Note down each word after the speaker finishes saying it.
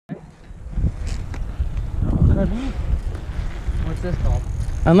What's this called?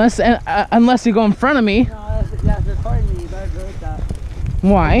 Unless you go in front of me. No, that's recording me. You better go with that.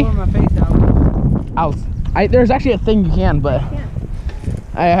 Why? Pour my face out. There's actually a thing you can, but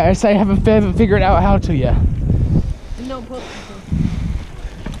I haven't figured out how to yet. No, put.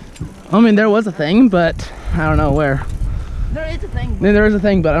 I mean, there was a thing, but I don't know where. There is a thing. There is a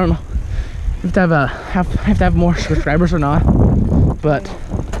thing, but I don't know. You have to have more subscribers or not. But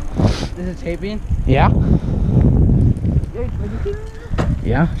Is it taping? yeah.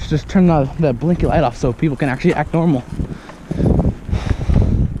 Yeah, just turn the blinky light off so people can actually act normal.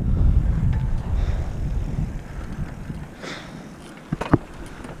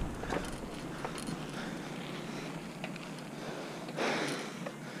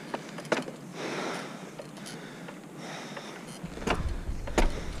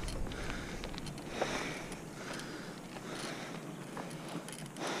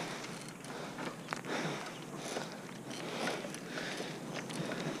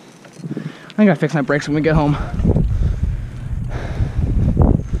 I gotta fix my brakes when we get home.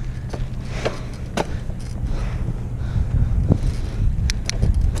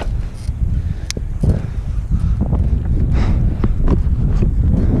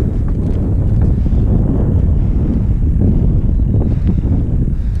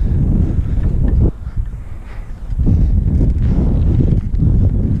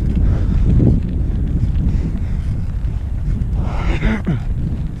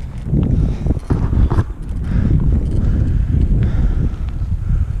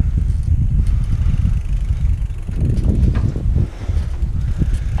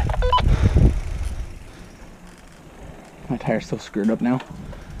 My tire's so screwed up now.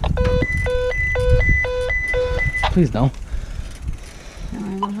 Please don't.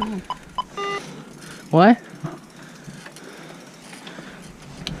 What?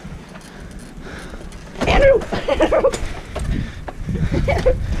 Andrew!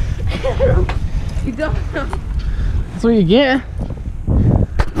 You don't know. That's what you get.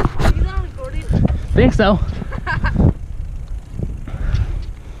 He's not recording. Think so.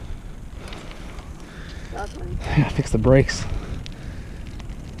 That's funny. I gotta fix the brakes.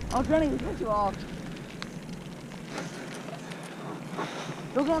 I was trying to cut you off.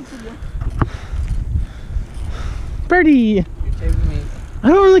 Go on, studio. Birdie! You're saving me. I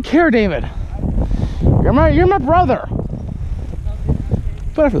don't really care, David. You're my brother.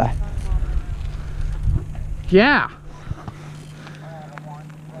 Butterfly. Yeah.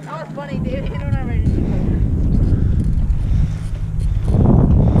 That was funny, dude. You don't have ready to do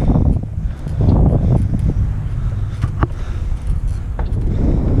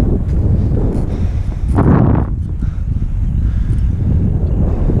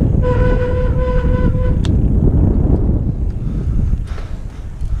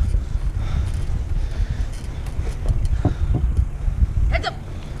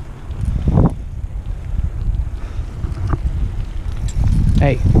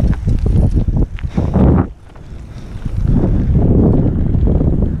Hey.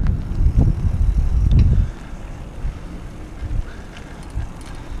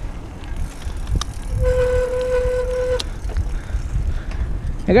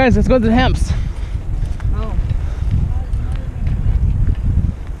 Hey guys, let's go to the Hemps. Oh.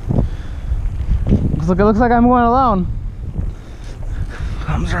 It looks like I'm going alone.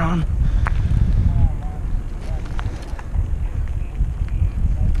 Comes around.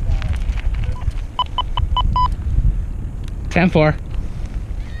 Ten four.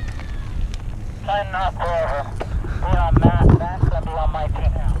 Sign up forever. Be on Matt. Matt's gonna be on my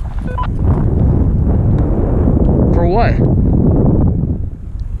team now. For what?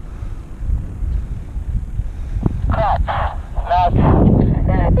 Crap.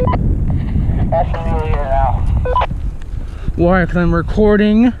 That's the new year now. Why? Because I'm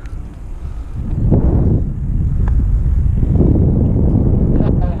recording.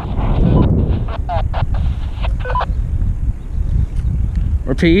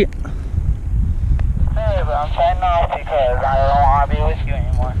 Repeat. Hey, but I'm signing off because I don't want to be with you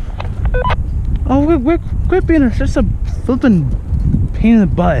anymore. Oh, quit being just a flipping pain in the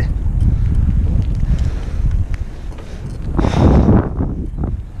butt.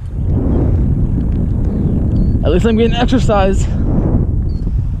 At least I'm getting exercise.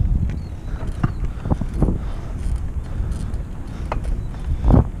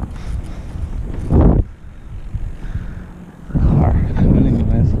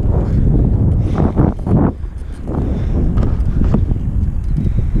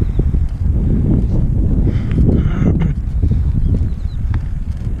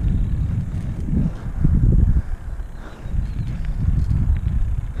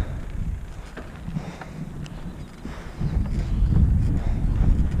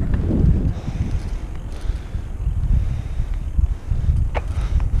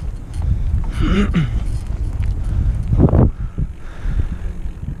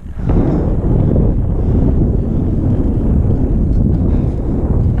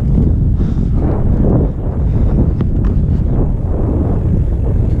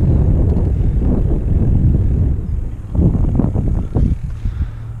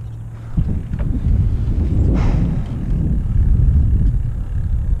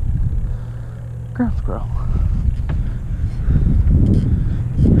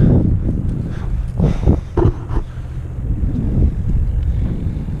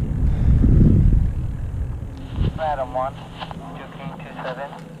 Adam 1, 2 King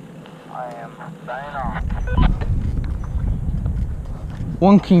 27. I am signing off.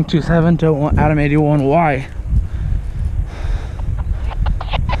 1 King 27 to Adam 81Y.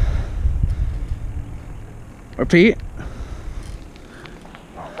 Repeat.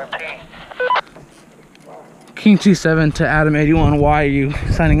 Repeat. King 27 to Adam 81Y. You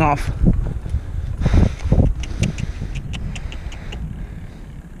signing off.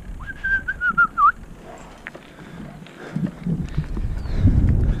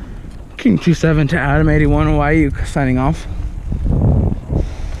 King 27 to Adam 81Y. You signing off.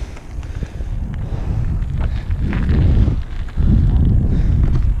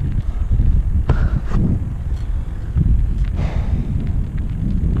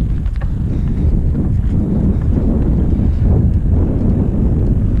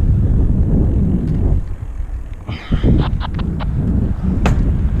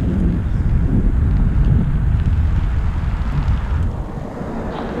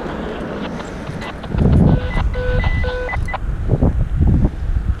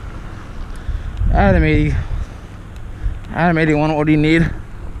 Adam 81, what do you need?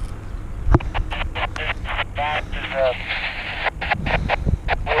 That is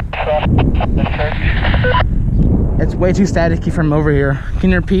the church. It's way too staticky from over here. Can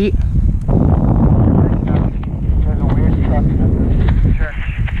you repeat? There's a weird truck at the church.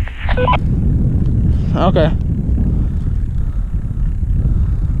 Okay.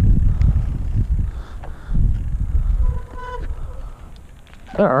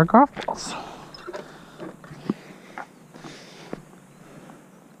 There are golf balls.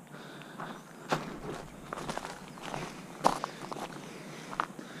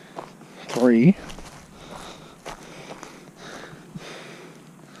 Three.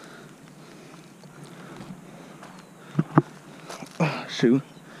 Oh, shoot.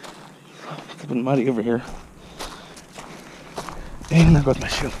 It's been muddy over here. And there goes my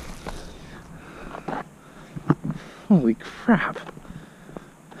shoe. Holy crap.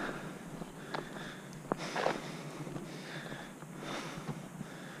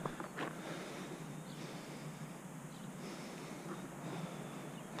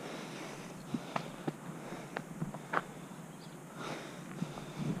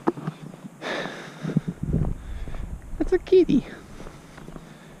 It's a kitty.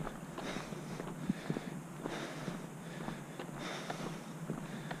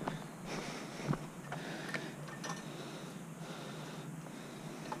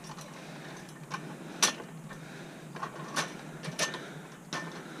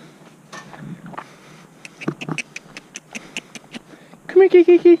 Come here,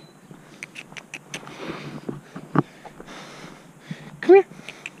 Kiki. Come here.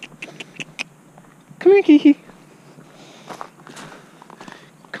 Come here, Kiki.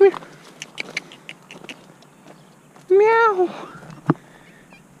 Come here. Meow.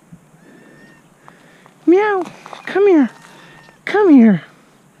 Meow. Come here. Come here.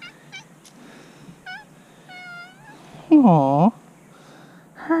 Aww.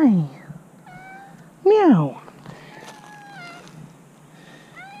 Hi. Meow.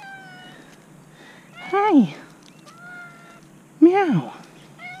 Hi. Meow.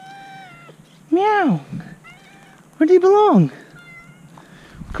 Meow. Where do you belong?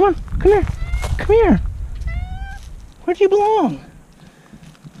 Come on, come here. Come here. Where do you belong?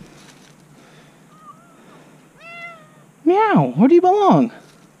 Meow. Where do you belong?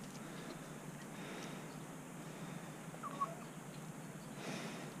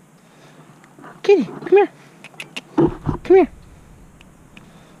 Kitty, come here. Come here.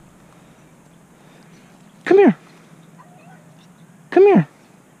 Come here. Come here.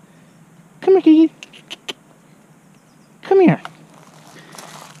 Come here, Kitty. Come here.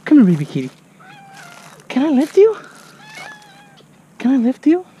 Come here, baby kitty. Can I lift you? Can I lift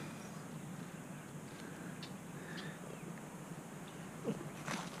you?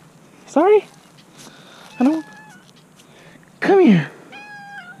 Sorry? I don't... Come here.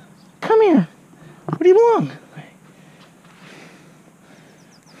 Come here. Where do you belong?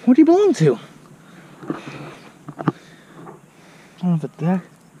 Where do you belong to? I don't know if it's there.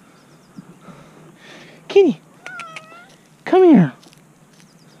 Kitty, come here.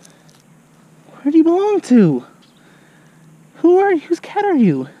 Where do you belong to? Who are you? Whose cat are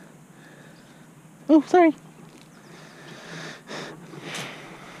you? Oh, sorry.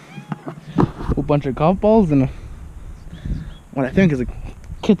 A whole bunch of golf balls and what I think is a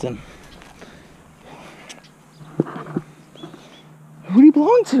kitten. Who do you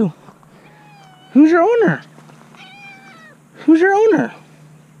belong to? Who's your owner? Who's your owner?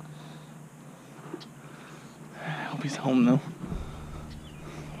 I hope he's home though.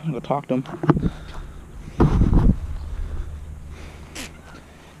 I'm gonna go talk to him.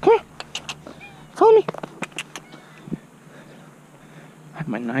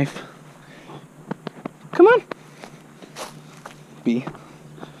 be.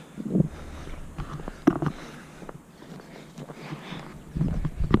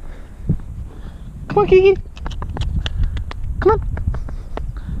 Come on, Kiki. Come on.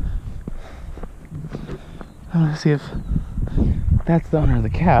 Let's see if that's the owner of the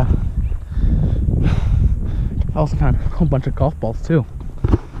cat. I also found a whole bunch of golf balls too.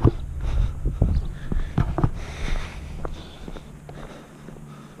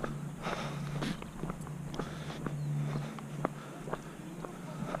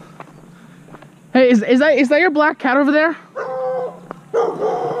 Hey, is that your black cat over there?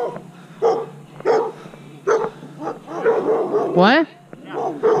 What?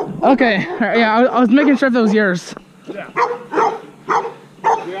 Okay, yeah, I was making sure if that was yours. Yeah,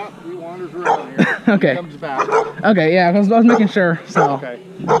 he wanders around here. Okay. He comes back. Okay, yeah, I was making sure. So. Okay.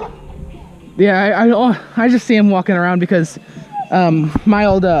 Yeah, I just see him walking around because my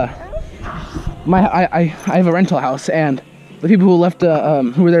old I have a rental house, and the people who left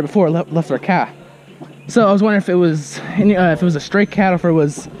who were there before left their cat. So I was wondering if it was a stray cat or if it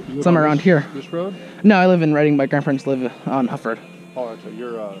was somewhere around here. This road? No, I live in Reading. My grandparents live on Hufford. Oh, that's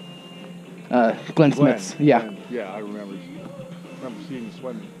you're Glenn Smith's. Yeah. Glenn. Yeah, I remember seeing you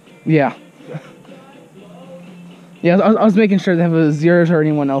swimming. Yeah. Yeah, I was making sure that it was yours or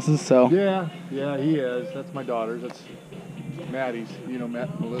anyone else's. So. Yeah, he is. That's my daughter's. That's Maddie's. You know,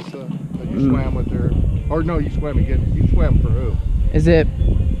 Melissa. You swam with her. Or no, you swam again. You swam for who? Is it?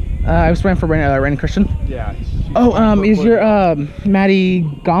 I swam for Rain Christian. Yeah. Oh, is your Maddie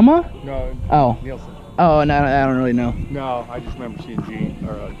Gama? No. Oh. Nielsen. Oh, no, I don't really know. No, I just remember seeing Gene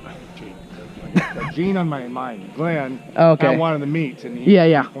Gene on my mind. Glenn. Oh, okay. I wanted to meet, and he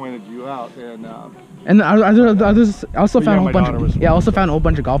pointed you out, and I also found a whole bunch of found a whole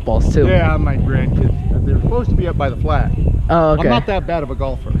bunch of golf balls too. Yeah, my grandkids. They were supposed to be up by the flat. Oh, okay. I'm not that bad of a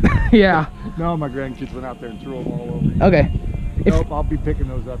golfer. Yeah. No, my grandkids went out there and threw them all over. Okay. Nope, I'll be picking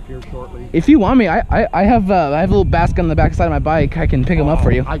those up here shortly. If you want me, I have a little basket on the back side of my bike. I can pick them up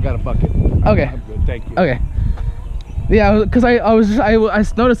for you. I got a bucket. Okay. I'm good, thank you. Okay. Yeah, because I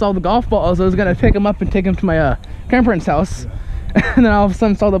noticed all the golf balls. I was gonna pick them up and take them to my grandparents' house, and then all of a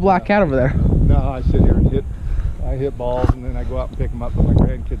sudden saw the black cat over there. No, I sit here and hit balls, and then I go out and pick them up. But my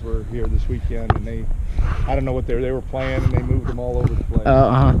grandkids were here this weekend, and I don't know what they were playing, and they moved them all over the place.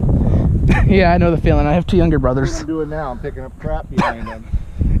 Yeah, I know the feeling. I have two younger brothers. What I'm doing now, I'm picking up crap behind them.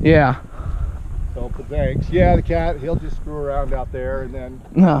 Yeah. So, but thanks. Yeah, the cat, he'll just screw around out there, and then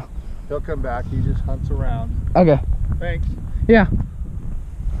he'll come back. He just hunts around. Okay. Thanks. Yeah.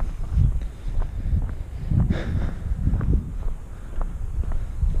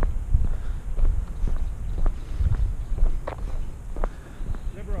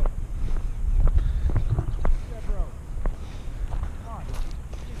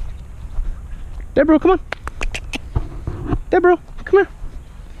 Deborah, come on. Deborah, come here.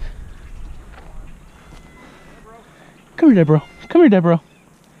 Come here, Deborah. Come here, Deborah.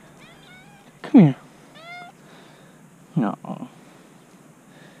 Come here. No.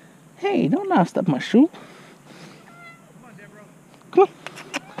 Hey, don't now step my shoe. Come on, Deborah. Come on.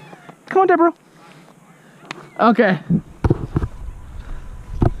 Come on, Deborah. Okay.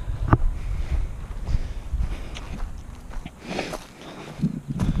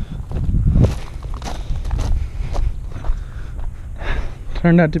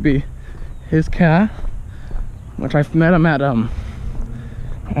 Turned out to be his cat, which I met him at a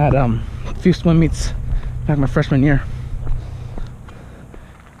few swim meets back my freshman year.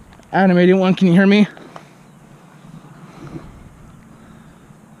 Adam 81, can you hear me?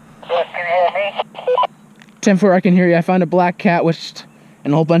 Yes, can you hear me? 10-4, I can hear you. I found a black cat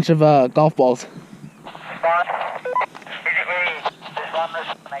and a whole bunch of golf balls. Respond. Physically, respond this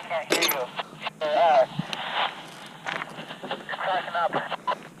one. I can't hear you. You're cracking up.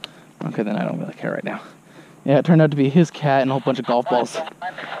 Okay, then I don't really care right now. Yeah, it turned out to be his cat and a whole bunch of golf balls. 1, 2, 3,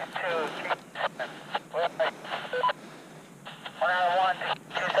 1, 1,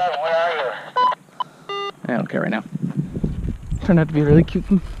 2, 7, where are you? I don't care right now. Turned out to be a really cute,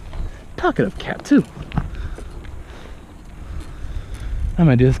 talkative cat too. I'm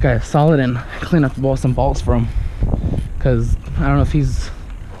gonna do this guy a solid and clean up some balls for him, because I don't know if he has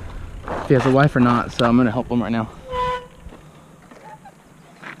a wife or not. So I'm gonna help him right now.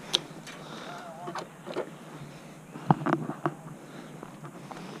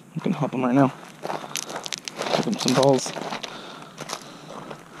 I can help him right now. Give him some balls.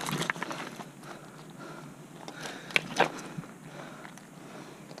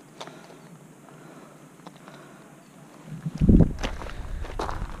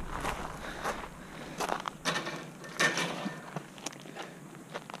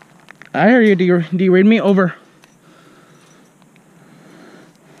 I hear you. Do you read me? Over.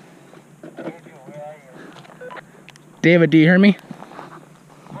 David, do you hear me? Yes,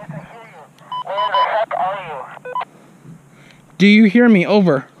 I hear you. Where the heck are you? Do you hear me?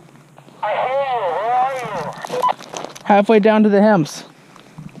 Over. I hear you. Where are you? Halfway down to the Hems.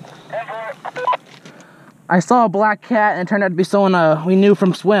 Denver. I saw a black cat and it turned out to be someone we knew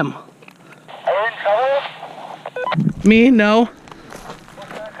from swim. Are you in trouble? Me? No.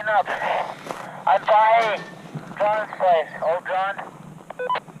 What's looking up? I'm by John's place. Old John.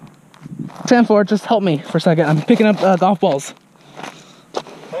 10-4, just help me for a second. I'm picking up golf balls.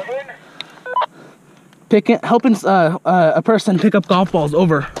 Helping a person pick up golf balls.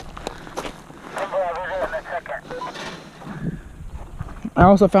 Over. I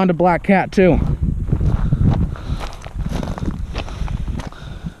also found a black cat too.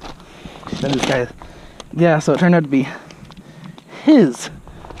 Then this guy, yeah. So it turned out to be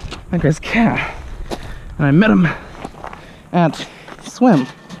that guy's cat, and I met him at swim.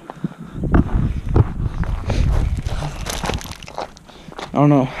 I don't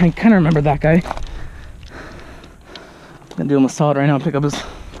know. I kind of remember that guy. Gonna do him a solid right now and pick up his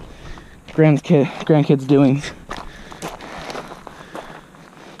grandkids' doings.